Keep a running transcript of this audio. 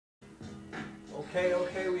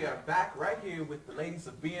Okay, we are back right here with the ladies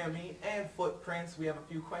of BME and Footprintz. We have a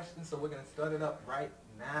few questions, so we're going to start it up right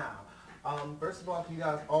now. First of all, can you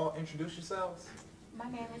guys all introduce yourselves?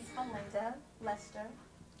 My name is Belinda Lester.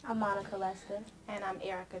 I'm Monica Lester. And I'm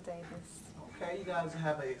Erica Davis. Okay, you guys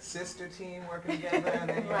have a sister team working together, and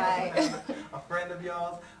then you Right. also have a friend of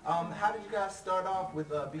y'all's. How did you guys start off with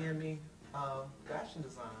BME fashion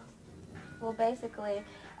design? Well, basically,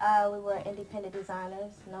 we were independent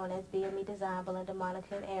designers known as BME Design, Belinda,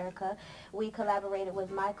 Monica, and Erica. We collaborated with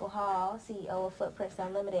Michael Hall, CEO of Footprintz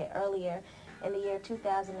Unlimited, earlier in the year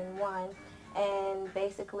 2001. And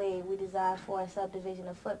basically, we designed for a subdivision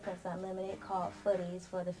of Footprintz Unlimited called Footies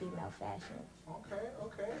for the female fashion. Okay.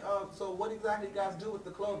 So what exactly you guys do with the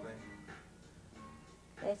clothing?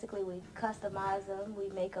 Basically, we customize them, we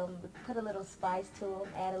make them, put a little spice to them,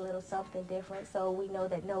 add a little something different, so we know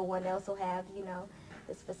that no one else will have, you know,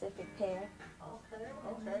 the specific pair.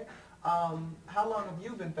 Okay. How long have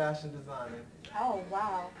you been fashion designing? Oh,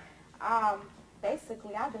 wow.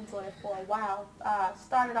 Basically, I've been doing it for a while.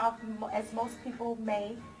 Started off, as most people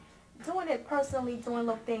may, doing it personally, doing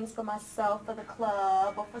little things for myself, for the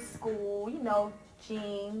club, or for school, you know,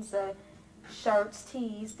 jeans, shirts,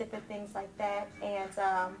 tees, different things like that. And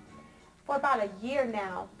for about a year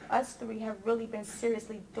now, us three have really been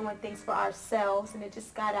seriously doing things for ourselves, and it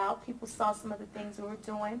just got out. People saw some of the things we were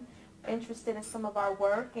doing, interested in some of our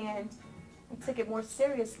work, and we took it more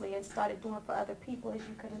seriously and started doing for other people. As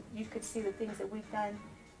you could see the things that we've done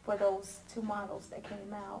for those two models that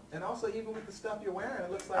came out. And also, even with the stuff you're wearing, it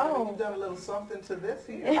looks like I mean, you've done a little something to this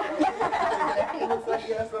here. It looks like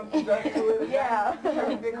you have something done to it. Yeah.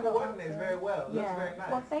 Everything coordinates very well. It looks very nice.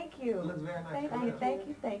 Well, thank you. It looks very nice. Thank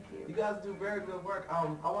you. You guys do very good work. I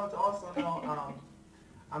wanted to also know,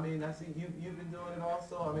 I mean, I see you've been doing it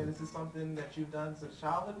also. I mean, this is something that you've done since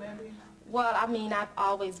childhood, maybe? Well, I mean, I've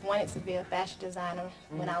always wanted to be a fashion designer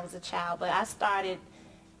when I was a child, but I started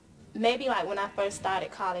maybe like when I first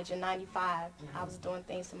started college in '95. I was doing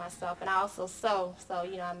things for myself, and I also sew, so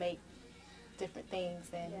you know, I make different things,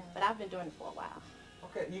 and but I've been doing it for a while.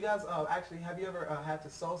 Okay, you guys actually, have you ever had to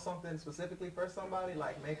sew something specifically for somebody,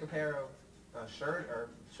 like make a pair of shirt or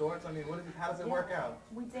shorts? I mean, what is it, how does it work out?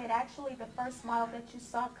 We did. Actually, the first model that you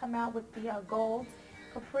saw come out with the gold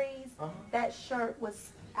capris, that shirt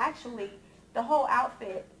was actually, the whole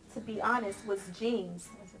outfit, to be honest, was jeans.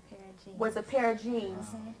 Was a pair of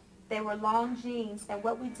jeans. They were long jeans, and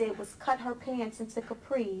what we did was cut her pants into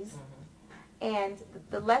capris, and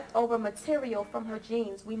the leftover material from her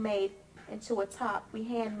jeans we made into a top. We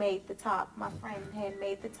handmade the top. My friend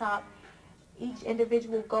handmade the top. Each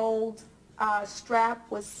individual gold strap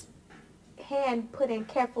was hand put in,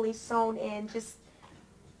 carefully sewn in, just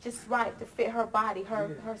right to fit her body,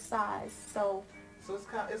 her size. So it's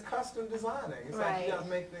custom designing. It's like you guys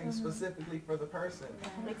make things specifically for the person.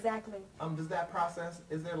 Exactly. Does that process,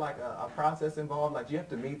 is there like a process involved? Like, do you have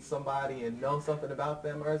to meet somebody and know something about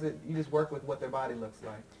them, or is it you just work with what their body looks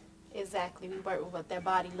like? Exactly. We work with what their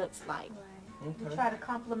body looks like. Okay. You try to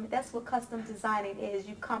complement. That's what custom designing is.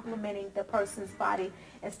 You complementing the person's body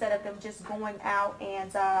instead of them just going out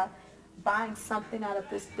and buying something out of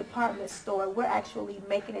this department store. We're actually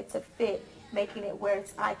making it to fit, making it where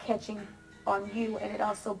it's eye-catching on you, and it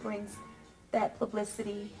also brings that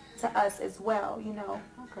publicity to us as well, you know.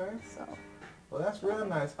 Okay. So. Well, that's real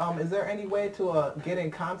nice. Is there any way to get in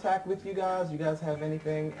contact with you guys? You guys have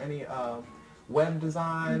anything, any web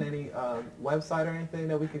design, any website or anything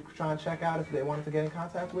that we could try and check out if they wanted to get in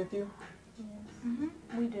contact with you? Yes.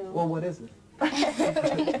 We do. Well, what is it?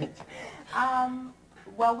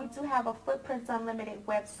 Well, we do have a Footprintz Unlimited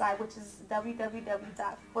website, which is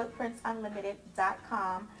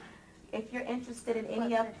www.footprintsunlimited.com. If you're interested in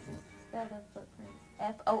any of Footprintz,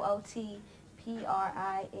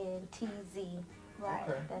 F-O-O-T-P-R-I-N-T-Z. Right.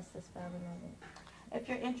 Okay. That's the spelling of it. If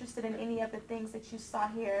you're interested in any of the things that you saw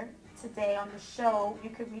here today on the show, you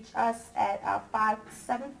can reach us at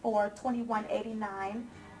 574-2189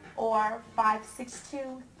 or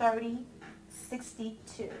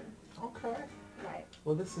 562-3062. Okay. Right.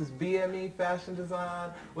 Well, this is BME Fashion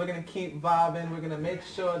Design. We're going to keep vibing. We're going to make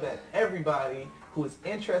sure that everybody who is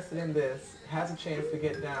interested in this has a chance to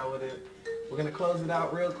get down with it. We're going to close it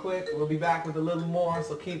out real quick. We'll be back with a little more,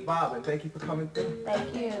 so keep vibing. Thank you for coming through.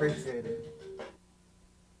 Thank you. Appreciate it.